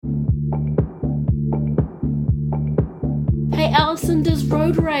Alison, does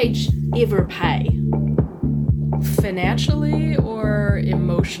road rage ever pay? Financially or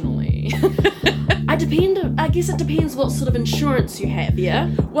emotionally? I guess it depends what sort of insurance you have, yeah?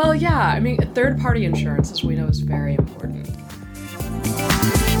 Well, yeah, I mean, third-party insurance, as we know, is very important.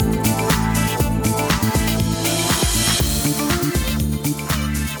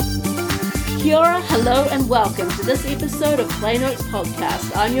 Kia ora, hello, and welcome to this episode of Play Notes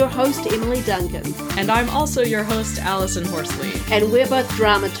Podcast. I'm your host, Emily Duncan. And I'm also your host, Alison Horsley. And we're both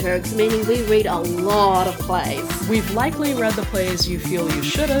dramaturgs, meaning we read a lot of plays. We've likely read the plays you feel you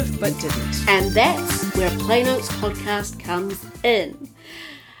should have, but didn't. And that's where Play Notes Podcast comes in.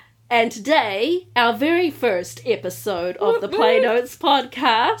 And today, our very first episode of the Play Notes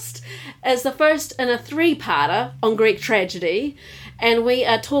Podcast is the first in a three-parter on Greek tragedy. And we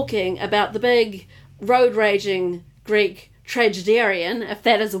are talking about the big road-raging Greek tragedian, if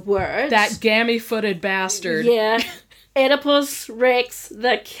that is a word. That gammy-footed bastard. Yeah. Oedipus Rex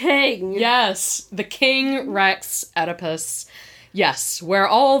the King. Yes, the King Rex Oedipus. Yes, where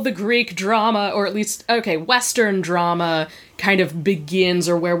all the Greek drama, or at least, Western drama kind of begins,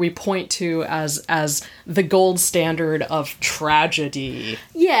 or where we point to as the gold standard of tragedy.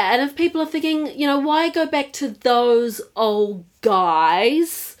 Yeah, and if people are thinking, why go back to those old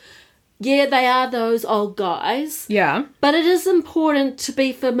guys? Yeah, they are those old guys. Yeah. But it is important to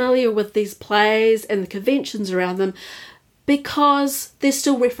be familiar with these plays and the conventions around them because they're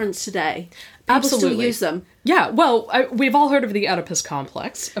still referenced today. People Absolutely. still use them. Yeah, well, we've all heard of the Oedipus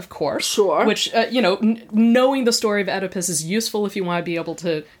complex, of course. Sure. Which, knowing the story of Oedipus is useful if you want to be able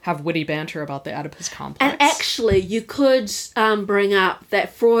to have witty banter about the Oedipus complex. And actually, you could bring up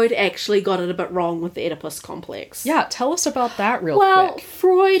that Freud actually got it a bit wrong with the Oedipus complex. Yeah, tell us about that real Well, quick.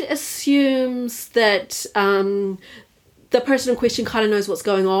 Freud assumes that the person in question kind of knows what's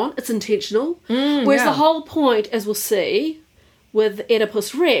going on. It's intentional. Whereas the whole point, as we'll see, with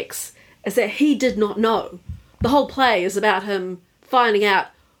Oedipus Rex, is that he did not know. The whole play is about him finding out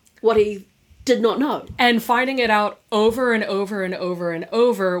what he did not know. And finding it out over and over and over and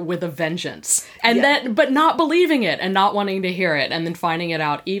over with a vengeance. And Yeah. then, but not believing it and not wanting to hear it. And then finding it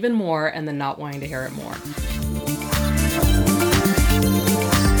out even more and then not wanting to hear it more.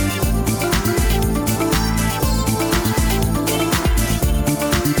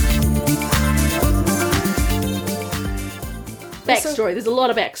 Backstory. There's a lot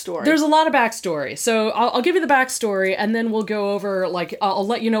of backstory. There's a lot of backstory. So I'll give you the backstory and then we'll go over, I'll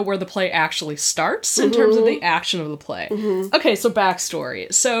let you know where the play actually starts in terms of the action of the play. Okay, so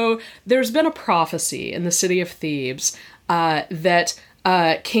backstory. So there's been a prophecy in the city of Thebes that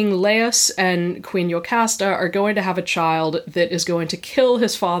King Laius and Queen Jocasta are going to have a child that is going to kill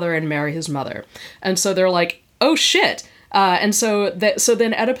his father and marry his mother. And so they're like, oh shit! And so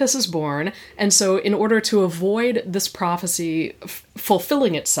then Oedipus is born, and so in order to avoid this prophecy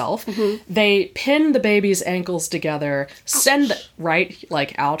fulfilling itself, they pin the baby's ankles together, send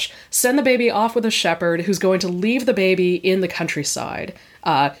the baby off with a shepherd who's going to leave the baby in the countryside,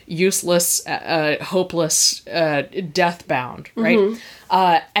 useless, hopeless, death-bound, right?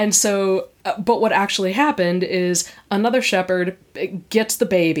 And so, but what actually happened is another shepherd gets the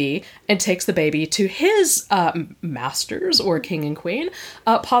baby and takes the baby to his masters, or king and queen,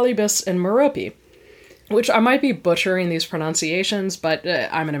 Polybus and Merope. Which I might be butchering these pronunciations, but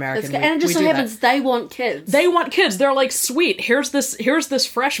I'm an American. And it just so happens they want kids. They want kids. They're like, sweet, here's this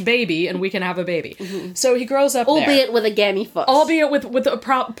fresh baby, and we can have a baby. So he grows up Albeit with a gammy foot. Albeit with a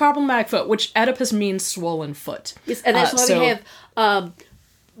problematic foot, which Oedipus means swollen foot. Yes, and that's why we have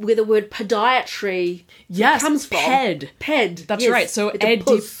where the word podiatry comes from. Ped. That's right. So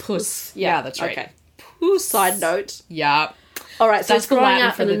Oedipus. Yeah, that's right. Okay. Puss. Side note. Yeah. All right, so That's he's growing Latin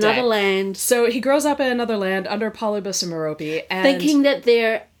up for in the another day. land. So he grows up in another land under Polybus and Merope, and Thinking that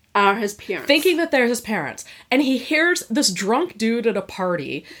there are his parents. Thinking that they're his parents. And he hears this drunk dude at a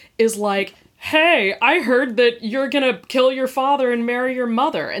party is like, hey, I heard that you're gonna kill your father and marry your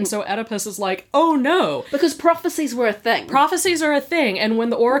mother. And so Oedipus is like, oh no. Because prophecies were a thing. Prophecies are a thing, and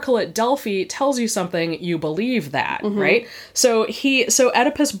when the oracle at Delphi tells you something, you believe that, right? So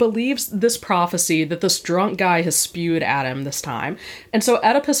Oedipus believes this prophecy that this drunk guy has spewed at him this time. And so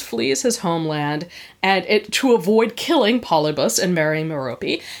Oedipus flees his homeland and to avoid killing Polybus and marrying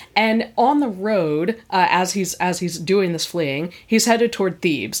Merope. And on the road, as he's doing this fleeing, he's headed toward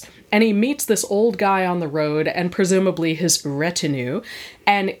Thebes. And he meets this old guy on the road, and presumably his retinue,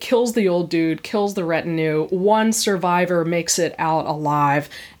 and kills the old dude, kills the retinue. One survivor makes it out alive,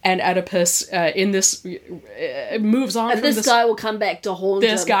 and Oedipus, moves on and from this guy will come back to haunt him.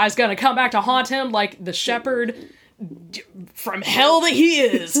 This guy's gonna come back to haunt him, like the shepherd from hell that he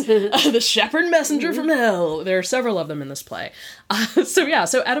is, the shepherd messenger from hell. There are several of them in this play. So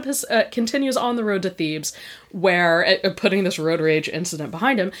Oedipus continues on the road to Thebes, where, putting this road rage incident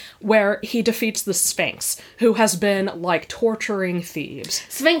behind him, where he defeats the Sphinx, who has been, like, torturing Thebes.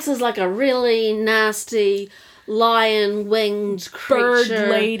 Sphinx is like a really nasty lion-winged Bird creature.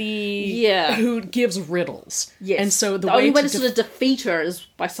 lady who gives riddles. Yes. And so the only way to to sort of defeat her is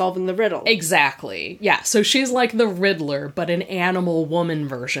by solving the riddle. Exactly. Yeah. So she's like the Riddler, but an animal woman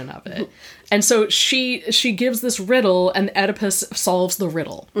version of it. And so she gives this riddle, and Oedipus solves the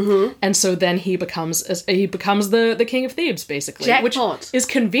riddle. Mm-hmm. And so then he becomes the king of Thebes, basically. Jackpot. Which is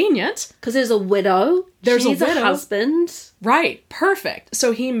convenient. Because there's a widow. She's a husband. Right. Perfect.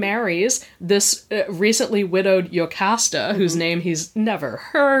 So he marries this recently widowed Jocasta, whose name he's never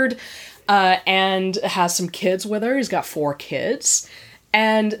heard, and has some kids with her. He's got 4 kids.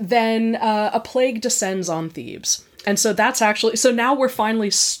 And then a plague descends on Thebes. And so that's actually... So now we're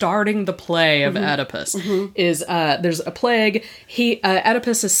finally starting the play of Oedipus. There's a plague.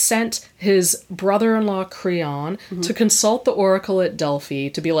 Oedipus has sent his brother-in-law Creon to consult the oracle at Delphi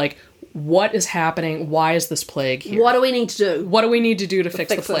to be like, what is happening? Why is this plague here? What do we need to do? What do we need to do to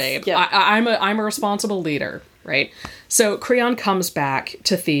fix the plague? Yeah. I'm a responsible leader, right? So Creon comes back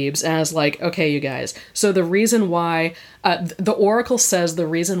to Thebes and is like, okay, you guys, so the reason why, the oracle says the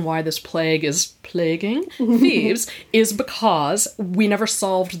reason why this plague is plaguing Thebes is because we never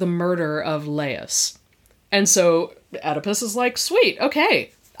solved the murder of Laius. And so Oedipus is like, sweet,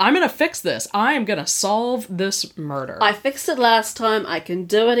 okay, I'm gonna fix this. I'm gonna solve this murder. I fixed it last time. I can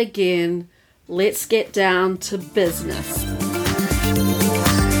do it again. Let's get down to business.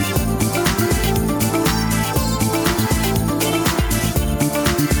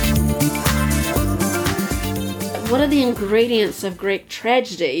 One of the ingredients of Greek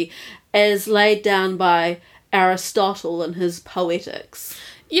tragedy is laid down by Aristotle in his Poetics.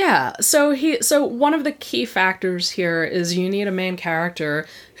 Yeah, so one of the key factors here is you need a main character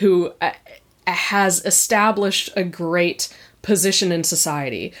who has established a great position in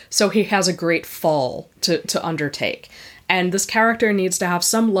society, so he has a great fall to undertake. And this character needs to have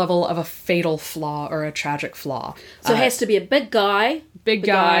some level of a fatal flaw or a tragic flaw. So it has to be a big guy,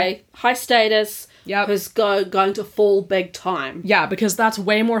 high status, who's going to fall big time. Yeah, because that's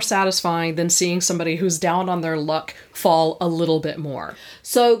way more satisfying than seeing somebody who's down on their luck fall a little bit more.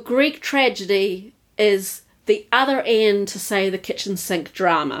 So Greek tragedy is the other end to, say, the kitchen sink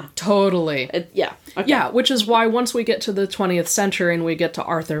drama. Totally. Yeah. Okay. Yeah, which is why once we get to the 20th century and we get to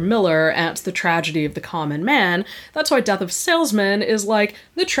Arthur Miller and it's the tragedy of the common man, that's why Death of Salesman is like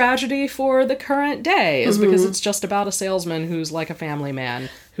the tragedy for the current day, is because it's just about a salesman who's like a family man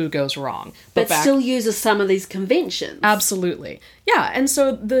who goes wrong. But still uses some of these conventions. Absolutely. Yeah, and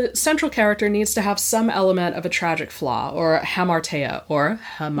so the central character needs to have some element of a tragic flaw, or hamartia, or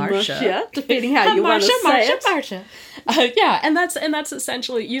hamartia. Depending how you want to say it. Yeah, and that's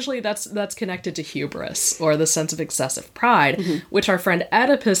essentially, usually that's connected to hubris, or the sense of excessive pride, which our friend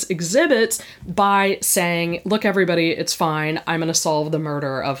Oedipus exhibits by saying, look everybody, it's fine, I'm going to solve the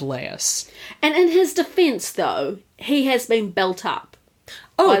murder of Laius. And in his defense, though, he has been built up.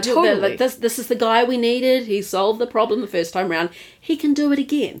 Oh, totally. Like this is the guy we needed. He solved the problem the first time around. He can do it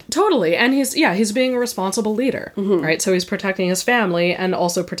again. Totally. And he's being a responsible leader, right? So he's protecting his family and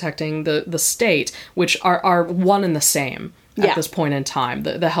also protecting the state, which are one and the same at this point in time.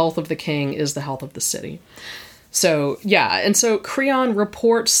 The health of the king is the health of the city. So, yeah. And so Creon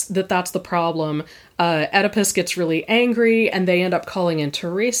reports that that's the problem. Oedipus gets really angry, and they end up calling in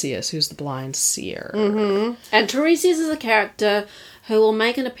Tiresias, who's the blind seer. And Tiresias is a character who will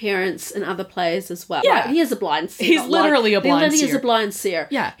make an appearance in other plays as well. Yeah. Like, he is a blind seer. He's literally a blind seer. He is a blind seer.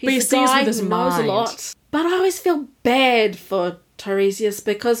 Yeah, He's but he a sees guy with his who knows mind. a lot. But I always feel bad for Tiresias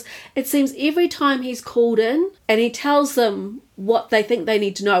because it seems every time he's called in and he tells them what they think they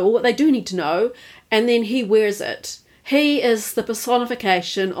need to know, or what they do need to know, and then he wears it. He is the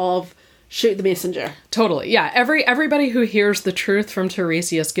personification of shoot the messenger. Totally. Yeah. Everybody who hears the truth from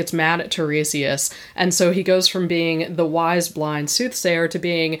Tiresias gets mad at Tiresias. And so he goes from being the wise blind soothsayer to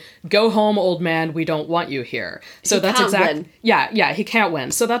being, go home, old man, we don't want you here. So he that's can't win. Yeah, he can't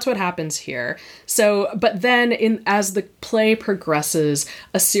win. So that's what happens here. So, but then as the play progresses,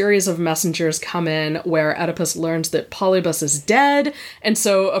 a series of messengers come in where Oedipus learns that Polybus is dead. And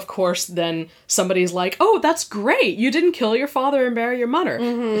so, of course, then somebody's like, oh, that's great. You didn't kill your father and marry your mother.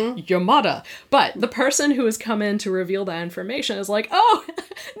 Your mother. duh. But the person who has come in to reveal that information is like, oh,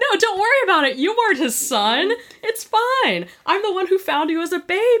 no, don't worry about it. You weren't his son. It's fine. I'm the one who found you as a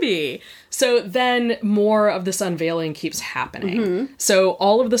baby. So then more of this unveiling keeps happening. So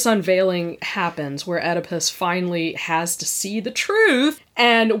all of this unveiling happens where Oedipus finally has to see the truth.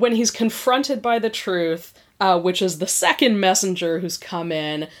 And when he's confronted by the truth, which is the second messenger who's come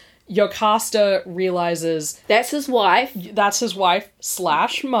in, Jocasta realizes That's his wife. that's his wife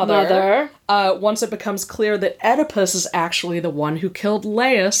 / mother. Once it becomes clear that Oedipus is actually the one who killed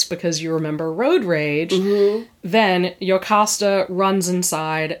Laius, because you remember road rage, then Jocasta runs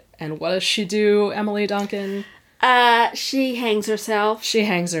inside, and what does she do, Emily Duncan? She hangs herself. She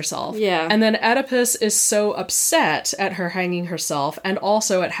hangs herself. Yeah. And then Oedipus is so upset at her hanging herself, and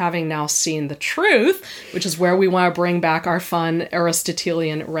also at having now seen the truth, which is where we want to bring back our fun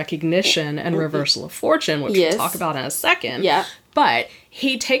Aristotelian recognition and reversal of fortune, which we'll talk about in a second. Yeah. But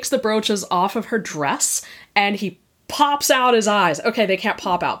he takes the brooches off of her dress, and he pops out his eyes. Okay, they can't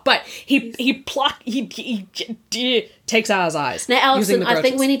pop out, but he takes out his eyes. Now, using Alison, the I think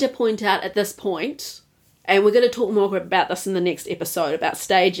brooches. we need to point out at this point, and we're going to talk more about this in the next episode about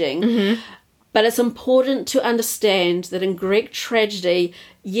staging, but it's important to understand that in Greek tragedy,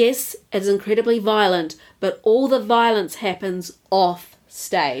 yes, it's incredibly violent, but all the violence happens off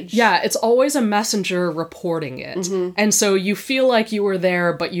stage. Yeah, it's always a messenger reporting it. And so you feel like you were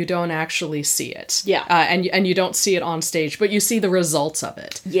there, but you don't actually see it. Yeah. And you don't see it on stage, but you see the results of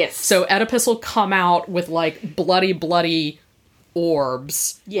it. Yes. So Oedipus will come out with, like, bloody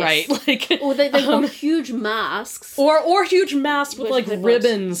orbs, Yes. right? Like, Or they wear huge masks. or huge masks with like ribbons.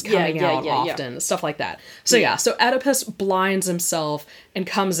 ribbons coming Yeah, out yeah. often, stuff like that. So yeah, so Oedipus blinds himself and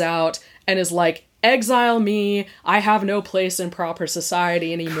comes out and is like, exile me, I have no place in proper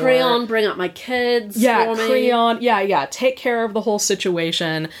society anymore. Creon, bring up my kids. Yeah, for me. Creon, yeah, take care of the whole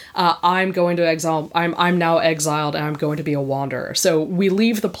situation. I'm going to exile, I'm now exiled, and I'm going to be a wanderer. So we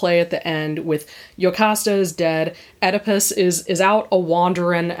leave the play at the end with Jocasta is dead, Oedipus is out a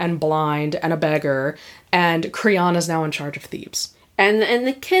wandering and blind and a beggar, and Creon is now in charge of Thebes. And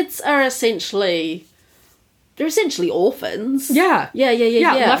the kids are essentially... They're essentially orphans. Yeah, Yeah.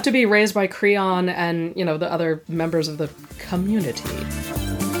 left to be raised by Creon and, you know, the other members of the community.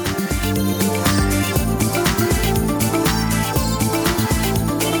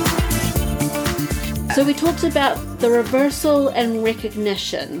 So we talked about the reversal and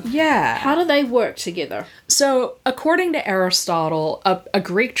recognition. Yeah. How do they work together? So, according to Aristotle, a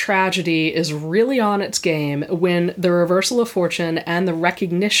Greek tragedy is really on its game when the reversal of fortune and the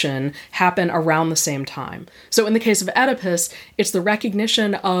recognition happen around the same time. So, in the case of Oedipus, it's the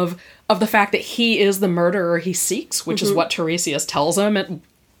recognition of the fact that he is the murderer he seeks, which is what Tiresias tells him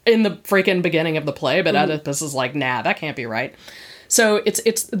in the freaking beginning of the play, but Oedipus is like, nah, that can't be right. So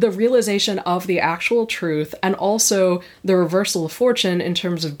it's the realization of the actual truth, and also the reversal of fortune in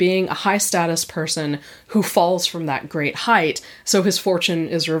terms of being a high status person who falls from that great height, so his fortune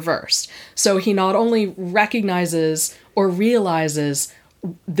is reversed. So he not only recognizes or realizes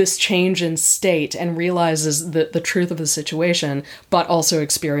this change in state and realizes the truth of the situation, but also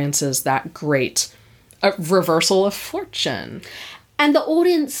experiences that great reversal of fortune. And the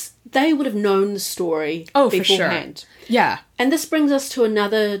audience, they would have known the story beforehand. For sure. Yeah. And this brings us to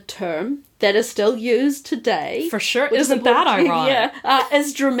another term that is still used today. For sure. which is Isn't that important- ironic? Yeah.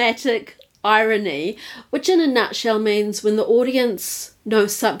 Is dramatic irony, which in a nutshell means when the audience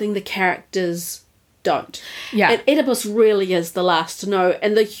knows something the characters don't. Yeah. And Oedipus really is the last to know.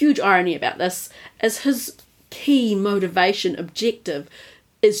 And the huge irony about this is his key motivation, objective,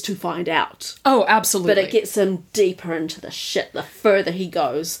 is to find out. Oh, absolutely. But it gets him deeper into the shit the further he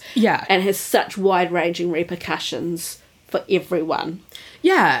goes. Yeah. And has such wide-ranging repercussions for everyone.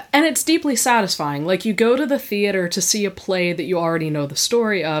 Yeah, and it's deeply satisfying. Like, you go to the theater to see a play that you already know the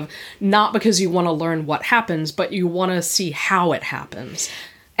story of, not because you want to learn what happens, but you want to see how it happens.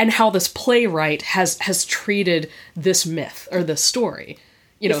 And how this playwright has treated this myth, or this story.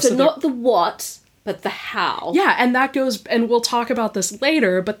 You know, So not the what, but the how. yeah, and that goes, and we'll talk about this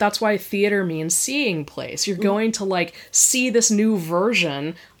later, but that's why theater means seeing plays. You're going to, like, see this new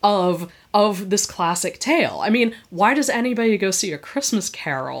version of this classic tale. I mean, why does anybody go see A Christmas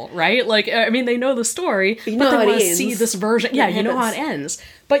Carol, right? Like, I mean, they know the story, You but know they how it want to ends. see this version. Yeah, you know how it ends.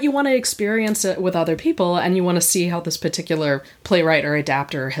 But you want to experience it with other people, and you want to see how this particular playwright or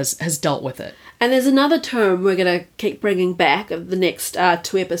adapter has dealt with it. And there's another term we're going to keep bringing back of the next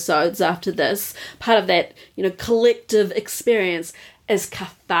 2 episodes after this. Part of that, collective experience is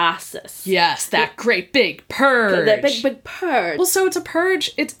catharsis. Yes, that great big purge. That big purge. Well, so it's a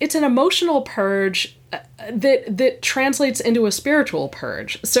purge. It's an emotional purge that translates into a spiritual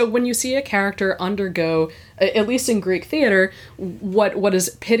purge. So when you see a character undergo, at least in Greek theater, what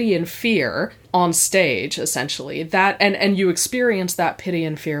is pity and fear on stage, essentially, that and you experience that pity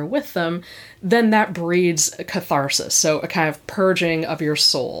and fear with them, then that breeds catharsis. So a kind of purging of your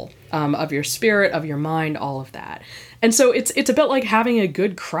soul, of your spirit, of your mind, all of that. And so it's a bit like having a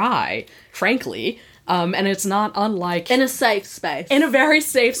good cry, frankly. And it's not unlike... In a safe space. In a very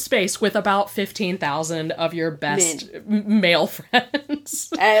safe space with about 15,000 of your best male friends.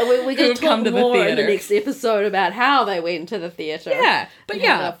 We're going to talk more in the next episode about how they went to the theatre. Yeah, but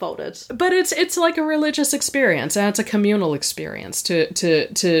yeah. Folded. But it's like a religious experience, and it's a communal experience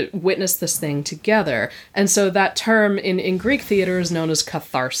to witness this thing together. And so that term in Greek theater is known as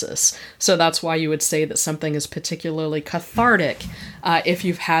catharsis. So that's why you would say that something is particularly cathartic if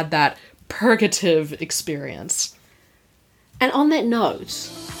you've had that purgative experience. And on that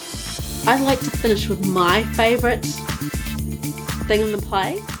note, I'd like to finish with my favourite thing in the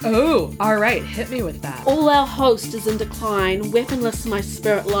play. Oh, all right, hit me with that. All our host is in decline, weaponless my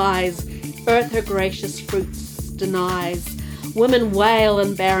spirit lies, earth her gracious fruits denies, women wail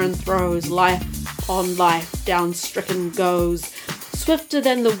in barren throes, life on life down stricken goes, swifter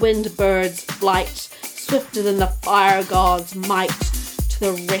than the wind bird's flight, swifter than the fire god's might,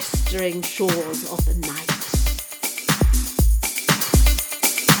 the resting shores of the night.